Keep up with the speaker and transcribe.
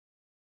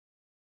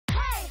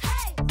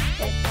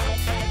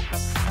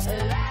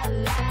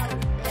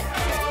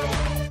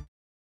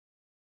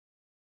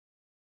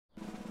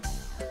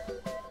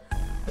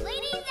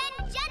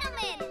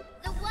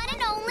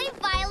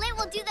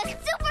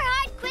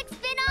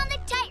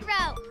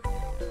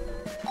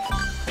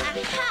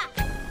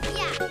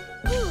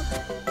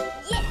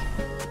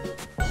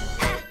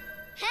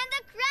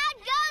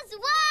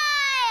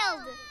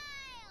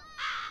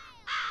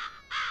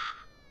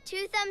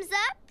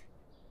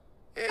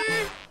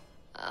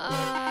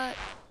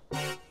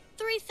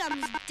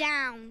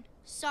down.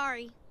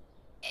 Sorry.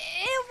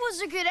 It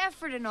was a good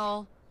effort and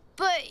all,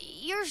 but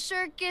your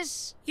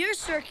circus... Your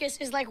circus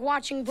is like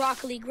watching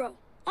broccoli grow,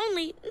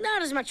 only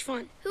not as much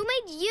fun. Who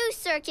made you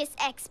circus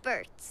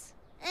experts?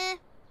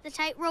 The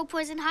tightrope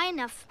wasn't high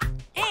enough.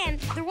 And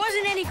there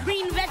wasn't any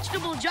green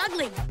vegetable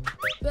juggling.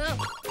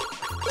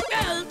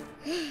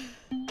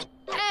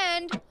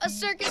 And a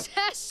circus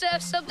has to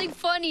have something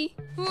funny.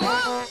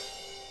 Huh.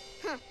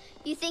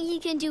 You think you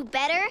can do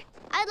better?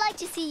 I'd like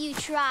to see you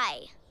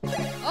try.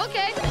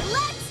 Okay.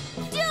 Let's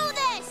do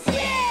this!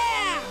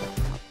 Yeah!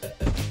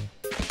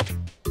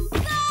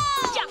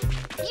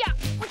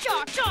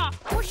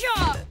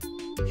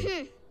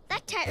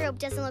 That tightrope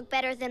doesn't look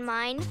better than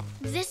mine.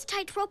 This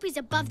tightrope is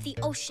above the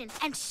ocean,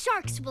 and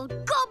sharks will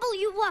gobble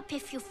you up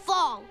if you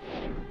fall.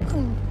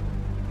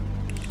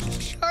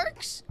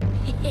 Sharks?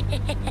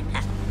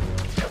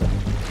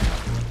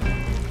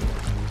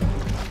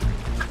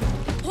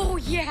 Oh,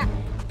 yeah.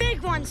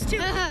 Big ones,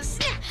 too. Snap,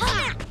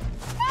 snap.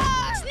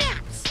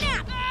 Snap,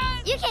 snap.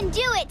 You can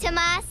do it,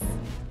 Tomas.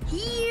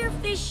 Here,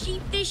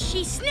 fishy,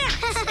 fishy, snap,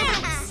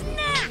 snap,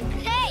 snap.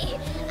 Hey,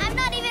 I'm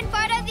not even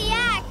part of the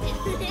act.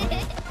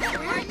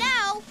 For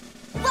now,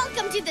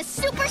 welcome to the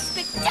super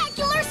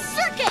spectacular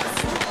circus.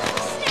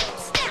 Snap,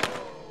 snap.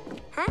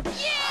 Huh?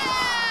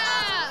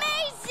 Yeah!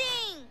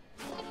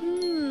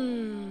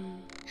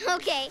 Amazing!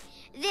 Okay,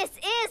 this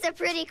is a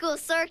pretty cool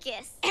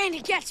circus. And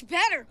it gets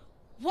better.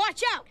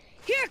 Watch out.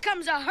 Here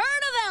comes a herd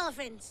of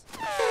elephants.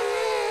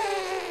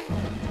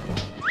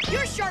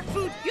 Your shark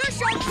food, your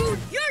shark food,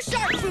 your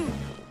shark food.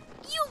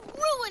 You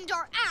ruined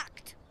our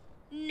act.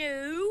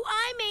 No,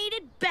 I made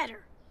it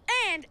better.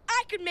 And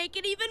I could make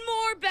it even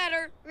more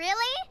better.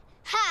 Really?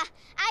 Ha!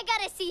 I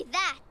gotta see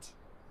that.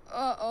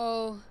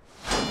 Uh-oh.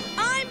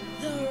 I'm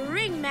the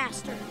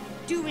ringmaster.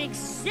 Do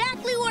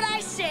exactly what I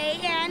say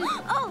and...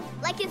 Oh,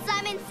 like in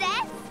Simon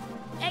Says?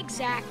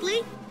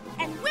 Exactly.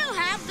 And we'll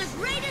have the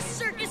greatest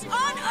circus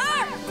on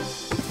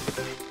Earth!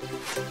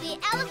 The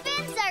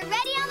elephants are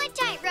ready on the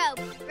tightrope.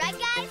 Right,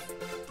 guys?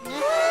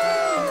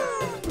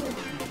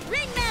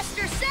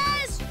 Ringmaster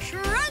says,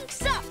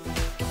 trunks up!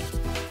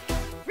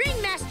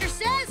 Ringmaster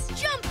says,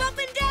 jump up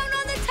and down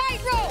on the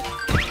tightrope!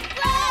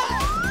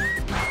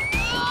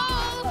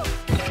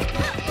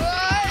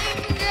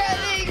 I'm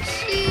getting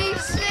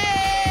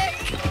seasick.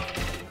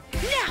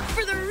 Now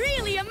for the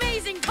really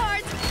amazing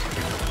parts!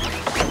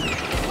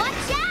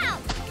 Watch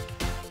out!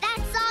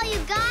 That's all you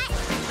got?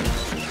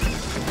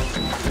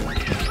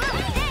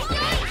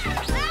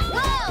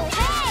 Whoa,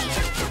 hey!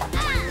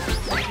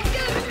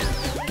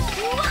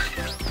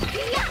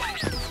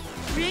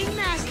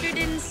 Ringmaster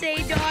didn't say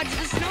dodge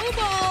the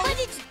snowball. But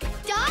it's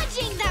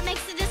dodging that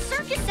makes it a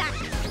circus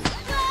act.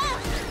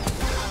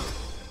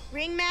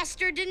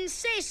 Ringmaster didn't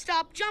say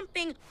stop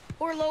jumping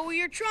or lower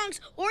your trunks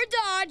or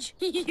dodge.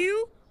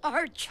 You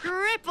are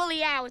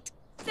triply out.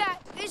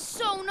 That is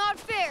so not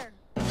fair.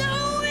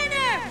 The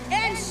winner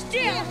and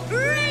still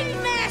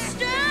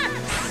Ringmaster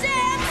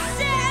Sam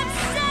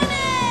Sammy!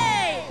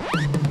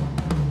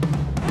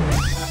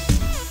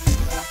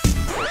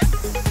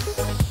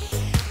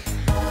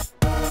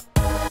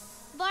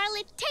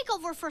 Violet, take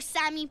over for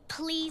Sammy,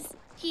 please.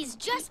 He's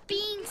just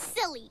being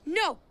silly.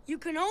 No, you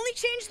can only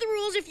change the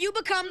rules if you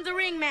become the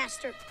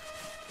Ringmaster.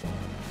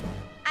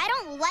 I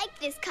don't like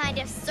this kind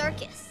of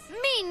circus.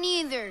 Me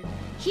neither.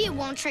 He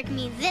won't trick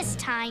me this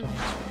time.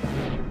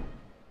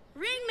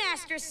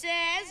 Ringmaster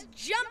says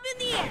jump in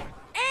the air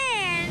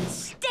and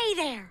stay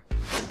there.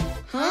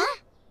 Huh?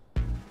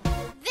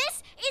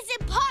 This is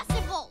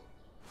impossible.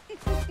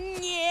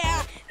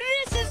 Yeah,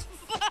 this is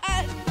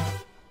fun.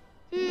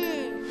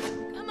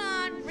 Come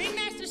on,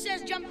 Ringmaster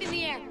says jump in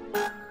the air.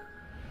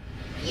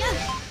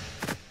 Yeah.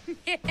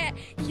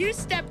 You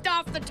stepped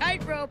off the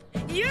tightrope.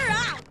 You're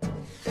out.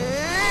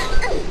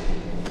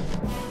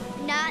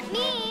 Not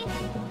me.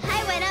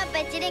 I went up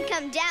but didn't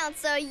come down,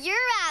 so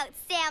you're out,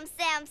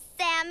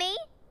 Sammy.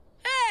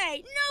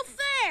 Hey, no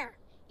fair.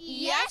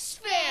 Yes,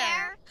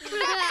 fair.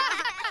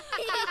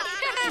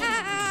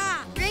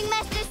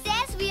 Ringmaster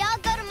says we all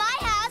go to my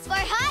house for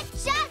hot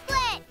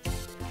chocolate.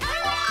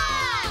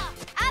 Hurrah!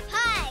 Up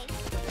high.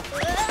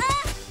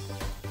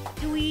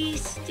 Do we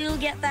still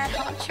get that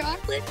hot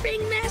chocolate,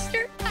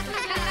 Ringmaster?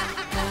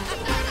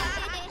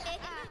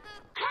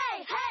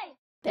 Hey, hey!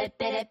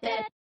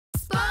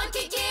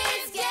 Spunky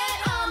kids,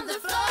 get on the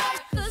floor,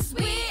 'cause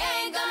we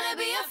ain't gonna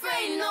be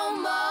afraid no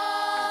more.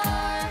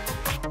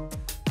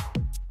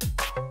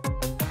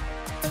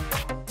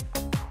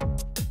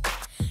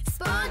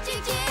 Spunky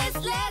kids,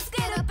 let's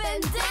get up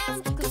and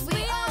dance, 'cause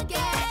we all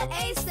get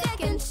a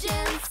second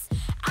chance.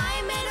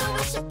 I made a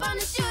wish upon a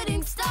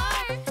shooting star.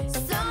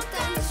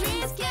 Sometimes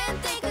dreams can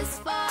take us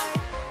far.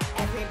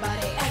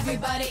 Everybody,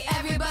 everybody,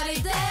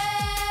 everybody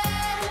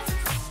dance.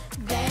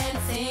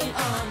 Dancing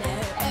on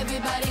it.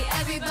 Everybody,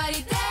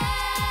 everybody dance.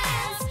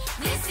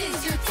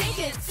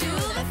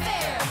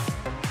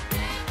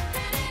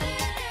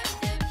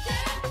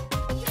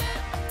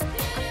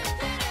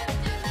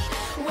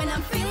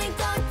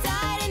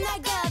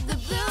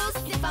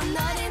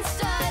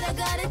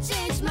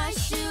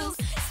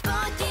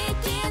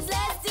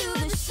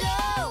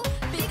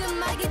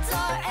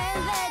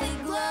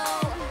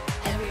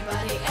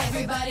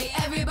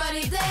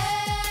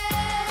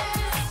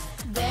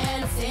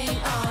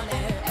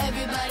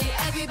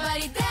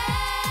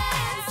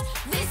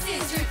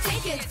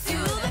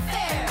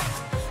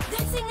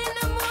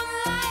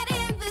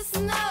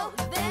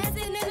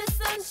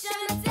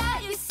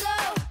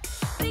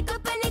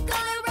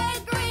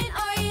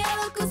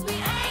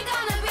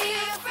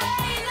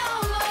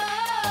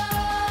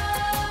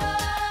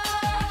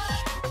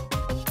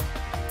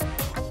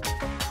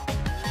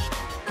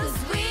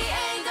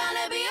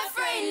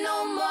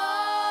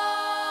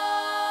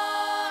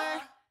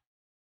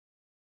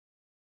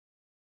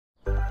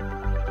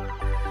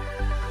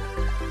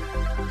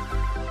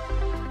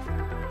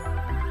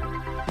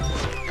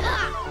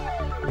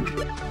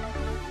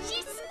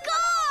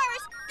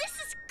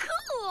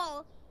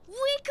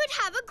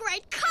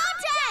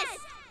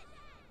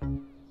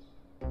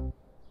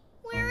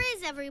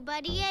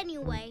 everybody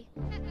anyway.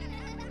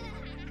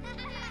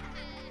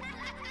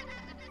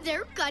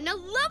 They're gonna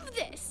love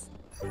this.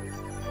 10,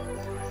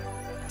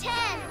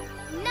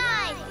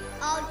 9,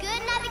 all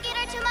good,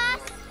 Navigator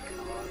Tomas?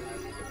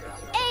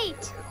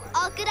 8,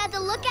 all good at the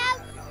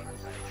lookout?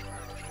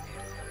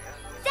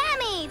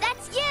 Sammy,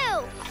 that's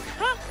you!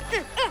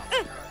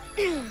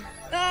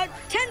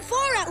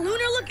 10-4 at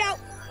Lunar Lookout.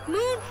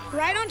 Moon,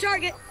 right on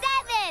target.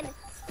 7,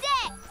 6.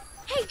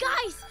 Hey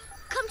guys,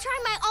 come try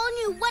my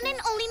all-new one and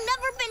only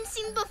never been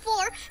seen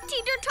before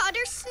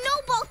teeter-totter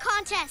snowball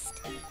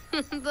contest.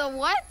 The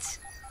what?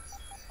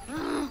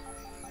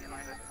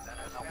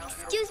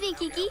 Excuse me,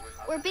 Kiki.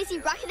 We're busy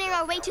rocketing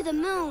our way to the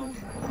moon.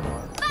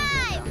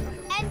 5,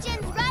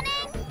 engines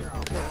running.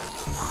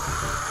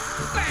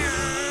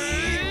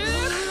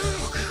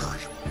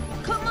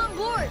 Come on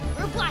board.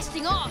 We're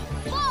blasting off.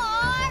 4,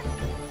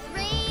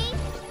 3,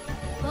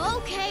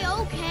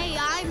 Okay,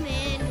 I'm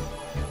in.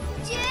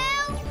 2,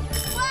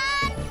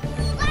 1,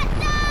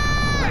 blast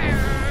off!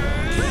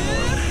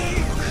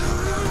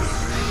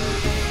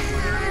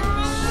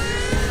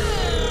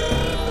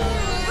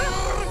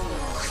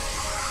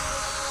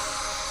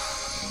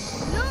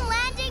 Moon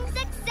landing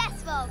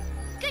successful.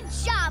 Good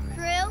job,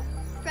 crew.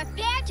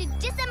 Prepare to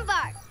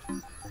disembark.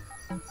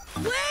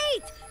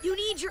 Wait! You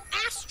need your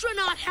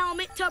astronaut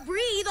helmet to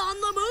breathe on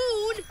the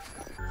moon.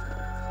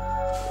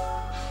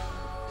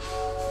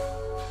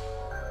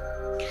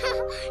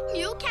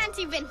 You can't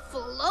even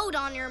float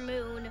on your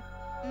moon.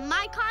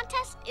 My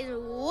contest is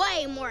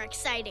way more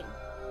exciting.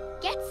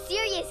 Get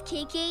serious,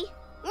 Kiki.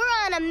 We're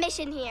on a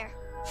mission here.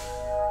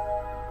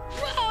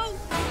 Whoa!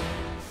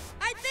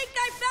 I think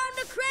I found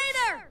a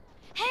crater!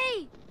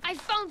 Hey, I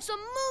found some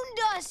moon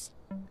dust.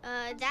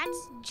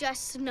 That's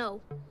just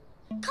snow.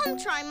 Come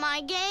try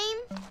my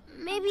game.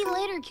 Maybe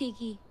later,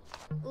 Kiki.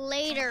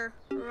 Later,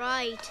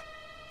 right.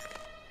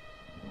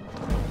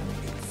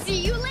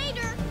 See you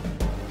later.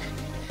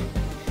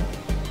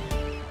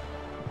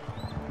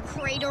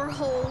 Crater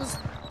holes,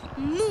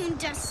 moon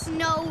dust,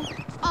 snow.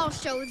 I'll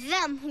show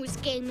them whose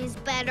game is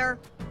better.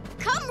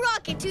 Come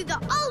rocket to the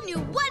all-new,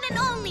 one and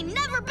only,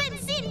 never been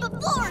seen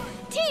before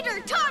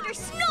teeter-totter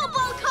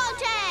snowball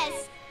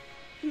contest.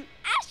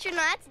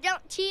 Astronauts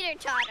don't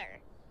teeter-totter.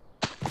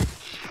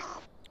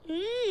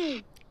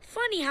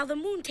 Funny how the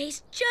moon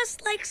tastes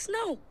just like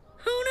snow.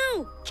 Who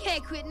knew?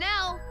 Can't quit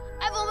now.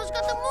 I've almost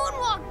got the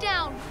moonwalk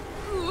down.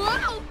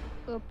 Whoa!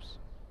 Oops.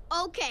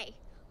 Okay,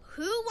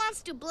 who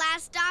wants to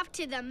blast off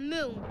to the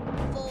moon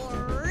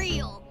for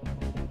real?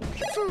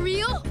 For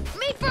real?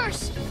 Me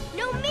first.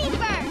 No, me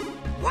first.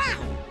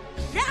 Wow!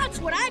 That's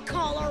what I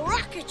call a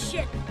rocket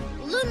ship.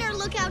 Lunar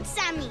Lookout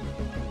Sammy,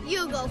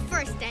 you go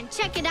first and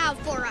check it out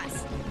for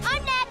us.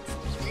 I'm next.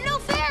 No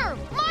fair.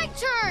 My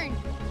turn.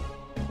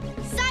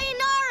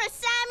 Sayonara,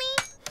 Sammy.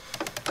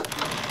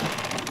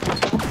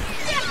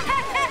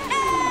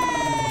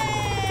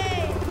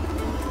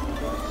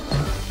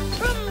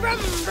 Brum, brum,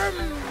 brum.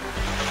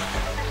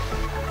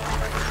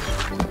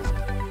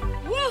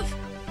 Woof!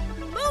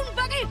 Moon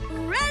buggy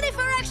ready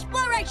for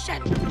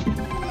exploration.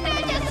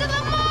 Ninjas to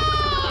the moon!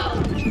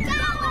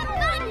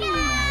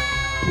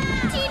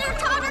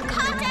 Teeter-totter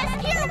contest,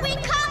 here we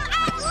come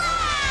at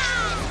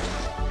last!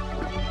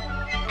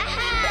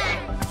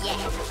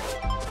 Yeah.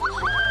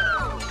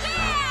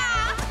 Yeah!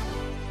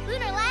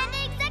 Lunar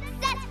landing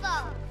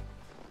successful.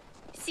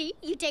 See,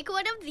 you take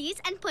one of these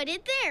and put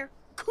it there.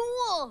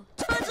 Cool.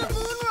 Tons of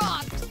moon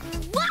rocks.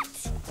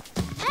 What?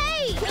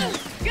 Hey!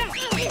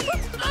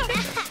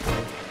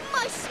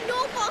 My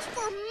snowballs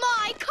for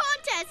my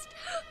contest!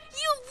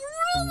 You've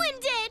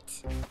ruined it!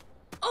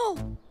 Oh,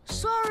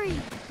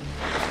 sorry.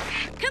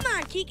 Come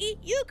on, Kiki.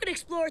 You could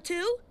explore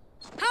too.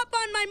 Hop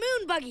on my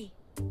moon buggy.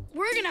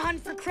 We're gonna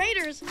hunt for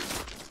craters.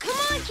 Come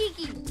on,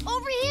 Kiki.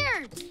 Over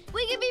here.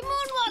 We can be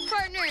moonwalk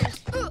partners.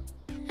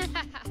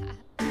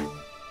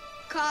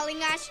 Calling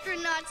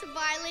astronauts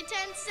Violet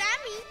and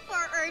Sammy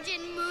for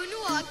urgent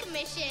moonwalk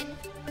mission.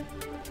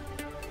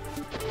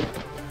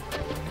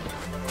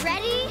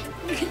 Ready?